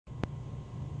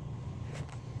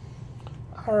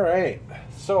Alright,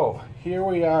 so here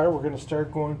we are. We're going to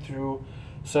start going through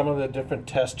some of the different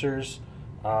testers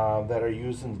that are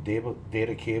used in the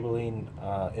data cabling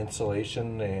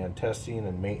installation and testing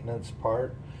and maintenance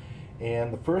part.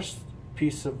 And the first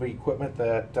piece of equipment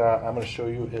that I'm going to show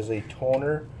you is a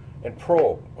toner and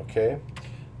probe. Okay,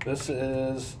 this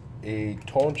is a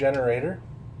tone generator.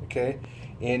 Okay,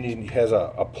 and it has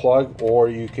a plug, or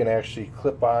you can actually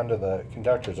clip onto the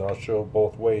conductors, and I'll show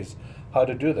both ways how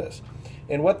to do this.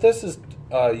 And what this is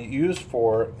used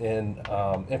for in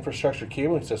infrastructure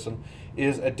cabling system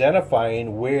is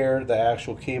identifying where the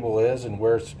actual cable is and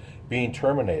where it's being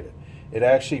terminated. It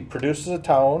actually produces a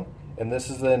tone, and this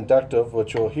is the inductive,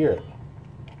 which you'll hear.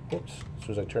 Oops, as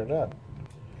soon as I turn it on.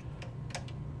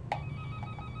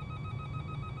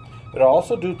 It'll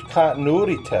also do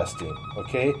continuity testing.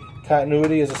 Okay,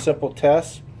 continuity is a simple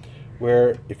test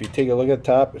where if you take a look at the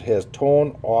top, it has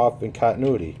tone, off, and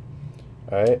continuity.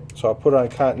 Alright, so I'll put on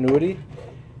continuity,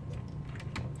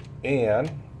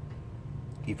 and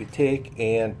if you take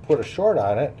and put a short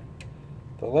on it,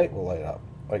 the light will light up,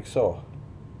 like so.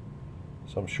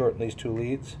 So I'm shorting these two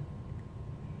leads.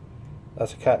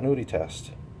 That's a continuity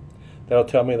test. That'll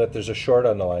tell me that there's a short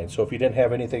on the line. So if you didn't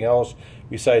have anything else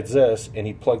besides this, and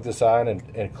you plugged this on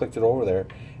and clicked it over there,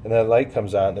 and then the light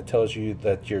comes on, that tells you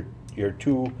that your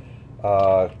two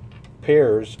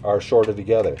pairs are shorted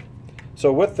together.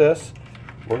 So with this,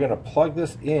 we're going to plug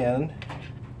this in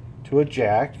to a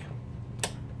jack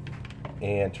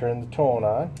and turn the tone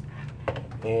on,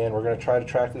 and we're going to try to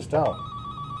track this down.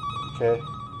 Okay,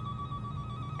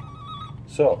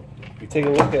 so if you take a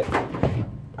look at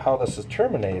how this is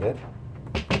terminated,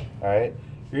 alright,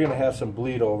 you're going to have some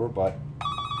bleed over, but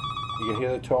you can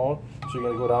hear the tone, so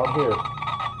you're going to go down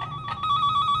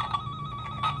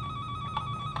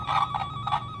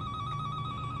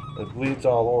here. It bleeds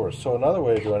all over. So another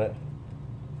way of doing it,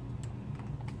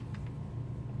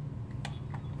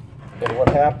 and what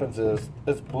happens is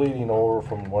it's bleeding over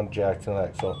from one jack to the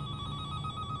next, so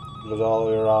it goes all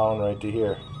the way around right to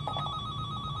here.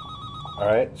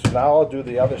 Alright, so now I'll do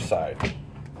the other side.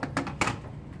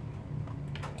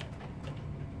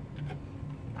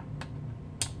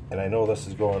 And I know this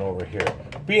is going over here.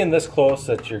 Being this close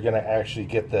that you're going to actually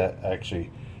get the,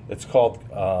 it's called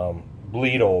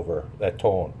bleed over, that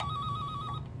tone.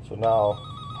 So now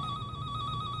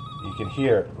you can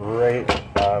hear it right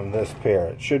on this pair.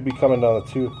 It should be coming down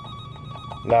the two.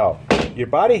 Now, your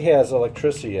body has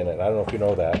electricity in it. I don't know if you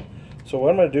know that. So what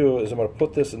I'm going to do is I'm going to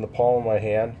put this in the palm of my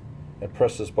hand and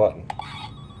press this button.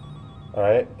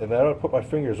 Alright, and then I'm going to put my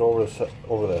fingers over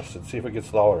this and see if it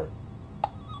gets louder.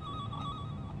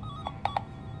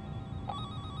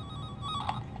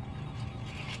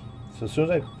 So as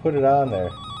soon as I put it on there,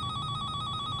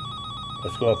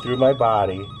 it's going through my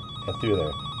body and through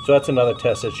there. So that's another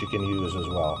test that you can use as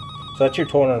well. So that's your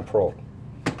toner and probe.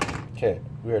 Okay,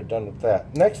 we are done with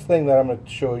that. Next thing that I'm going to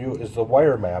show you is the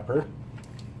wire mapper.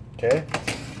 Okay.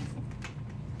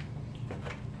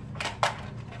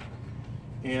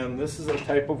 And this is a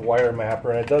type of wire mapper,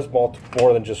 and it does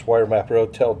more than just wire mapper. It'll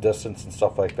tell distance and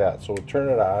stuff like that. So we'll turn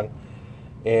it on,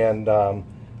 and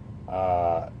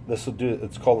this will do.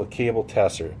 It's called a cable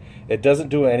tester. It doesn't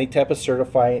do any type of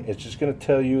certifying. It's just going to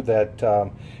tell you that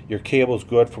your cable is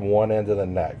good from one end to the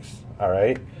next. All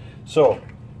right. So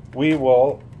we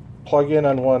will plug in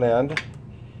on one end.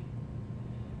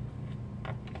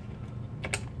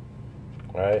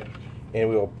 All right, and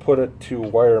we will put it to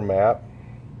wire map.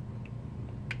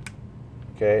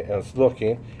 Okay, and it's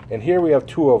looking. And here we have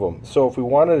two of them. So if we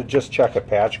wanted to just check a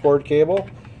patch cord cable,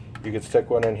 you could stick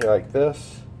one in here like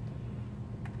this,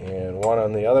 and one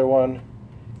on the other one,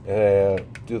 and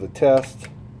do the test.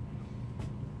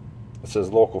 It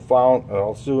says local found, and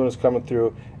all it's doing is coming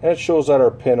through, and it shows that our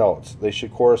pinouts, they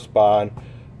should correspond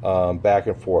back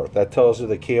and forth. That tells you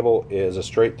the cable is a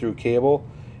straight through cable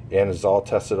and is all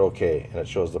tested okay, and it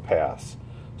shows the pass.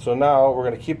 So now we're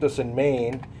going to keep this in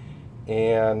main,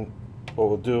 and what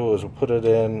we'll do is we'll put it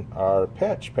in our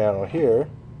patch panel here,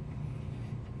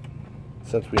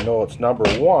 since we know it's number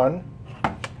 1.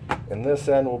 And this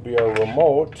end will be our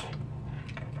remote,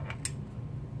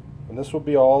 and this will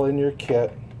be all in your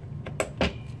kit.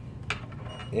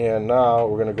 And now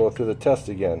we're going to go through the test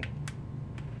again.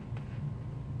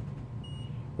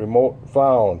 Remote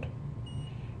found,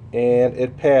 and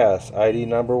it passed ID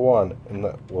number 1, and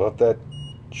what that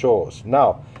shows.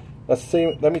 Now let's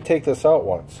see. Let me take this out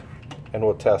once, and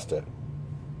we'll test it.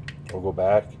 We'll go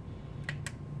back.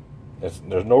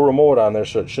 There's no remote on there,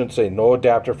 so it shouldn't say no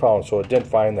adapter found, so it didn't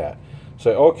find that.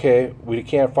 So okay, we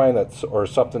can't find that, or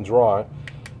something's wrong.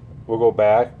 We'll go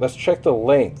back. Let's check the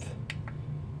length.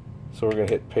 So we're going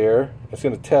to hit pair. It's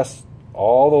going to test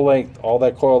all the length, all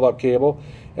that coiled up cable,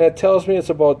 and it tells me it's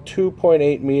about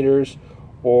 2.8 meters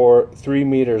or 3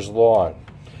 meters long.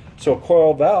 So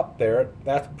coiled up there,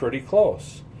 that's pretty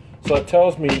close. So it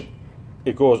tells me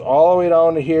it goes all the way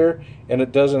down to here, and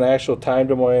it does an actual time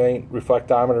domain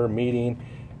reflectometer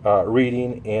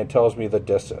reading and tells me the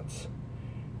distance.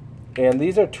 And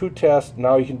these are two tests.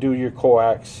 Now you can do your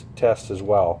coax test as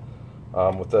well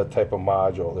with that type of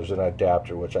module. There's an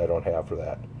adapter, which I don't have for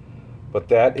that. But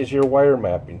that is your wire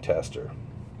mapping tester.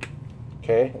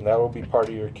 Okay, and that will be part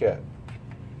of your kit.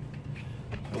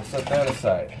 We'll set that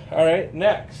aside. All right,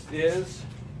 next is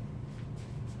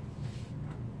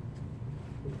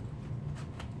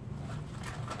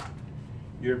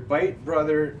your Bite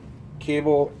Brother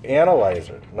cable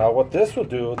analyzer. Now what this will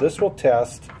do, this will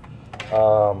test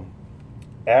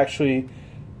actually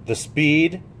the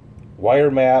speed,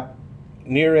 wire map,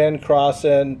 near end,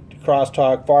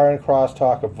 crosstalk, far end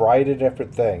crosstalk, a variety of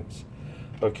different things.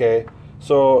 Okay,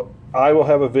 so I will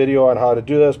have a video on how to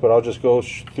do this, but I'll just go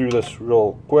through this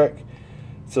real quick.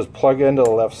 It says plug into the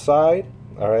left side.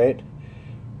 All right,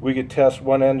 we could test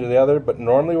one end to the other, but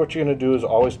normally what you're going to do is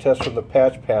always test from the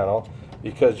patch panel,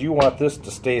 because you want this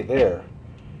to stay there,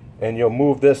 and you'll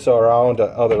move this around to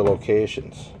other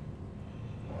locations.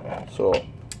 So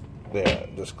there,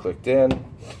 just clicked in.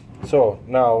 So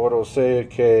now what it'll say,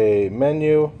 okay,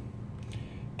 menu,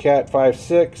 Cat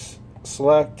 5.6,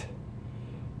 select,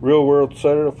 real world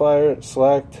certifier,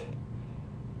 select.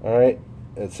 Alright,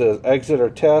 it says exit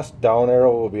or test, down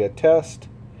arrow will be a test.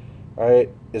 Alright,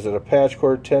 is it a patch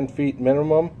cord 10 feet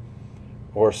minimum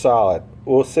or solid?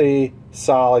 We'll say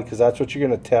solid because that's what you're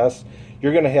going to test.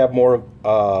 You're going to have more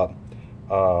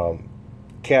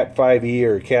Cat 5e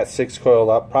or Cat 6 coiled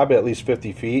up, probably at least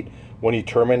 50 feet when you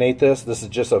terminate this. This is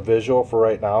just a visual for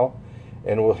right now,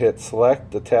 and we'll hit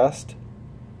select the test,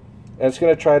 and it's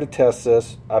going to try to test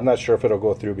this. I'm not sure if it'll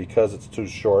go through because it's too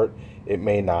short. It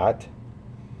may not,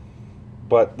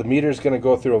 but the meter is going to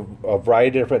go through a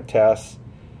variety of different tests.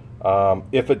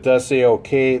 If it does say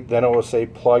okay, then it will say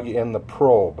plug in the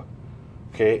probe.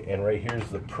 Okay, and right here's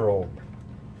the probe.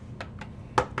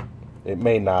 It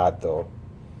may not though,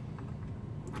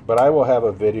 but I will have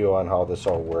a video on how this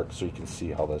all works so you can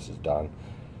see how this is done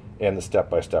and the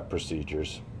step-by-step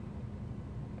procedures.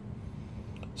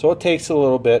 So it takes a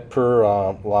little bit per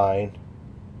line.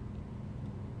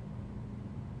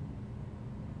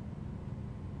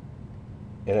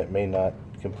 And it may not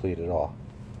complete at all.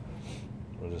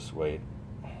 We'll just wait.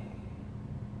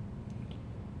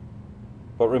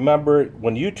 But remember,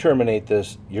 when you terminate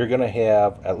this, you're going to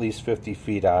have at least 50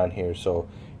 feet on here, so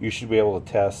you should be able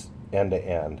to test end to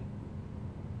end.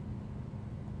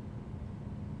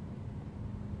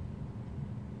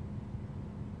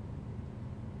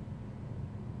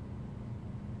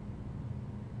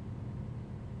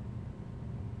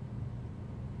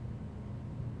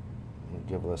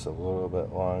 Give this a little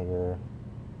bit longer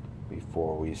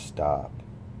before we stop.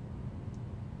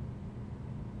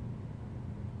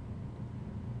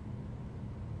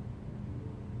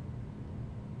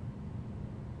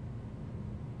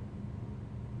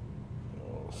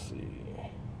 We'll see.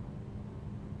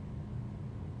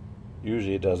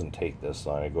 Usually it doesn't take this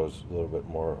long. It goes a little bit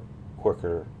more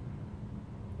quicker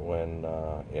when,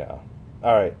 yeah.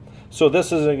 Alright, so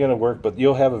this isn't going to work, but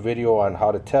you'll have a video on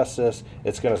how to test this.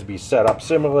 It's going to be set up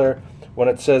similar. When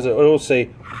it says it will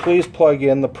say, please plug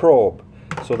in the probe.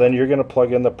 So then you're going to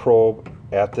plug in the probe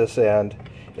at this end.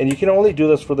 And you can only do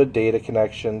this for the data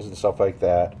connections and stuff like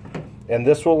that. And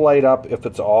this will light up if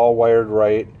it's all wired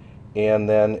right. And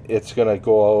then it's going to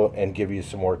go out and give you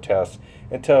some more tests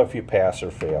and tell if you pass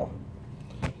or fail.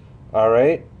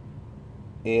 Alright,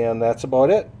 and that's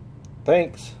about it.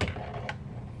 Thanks.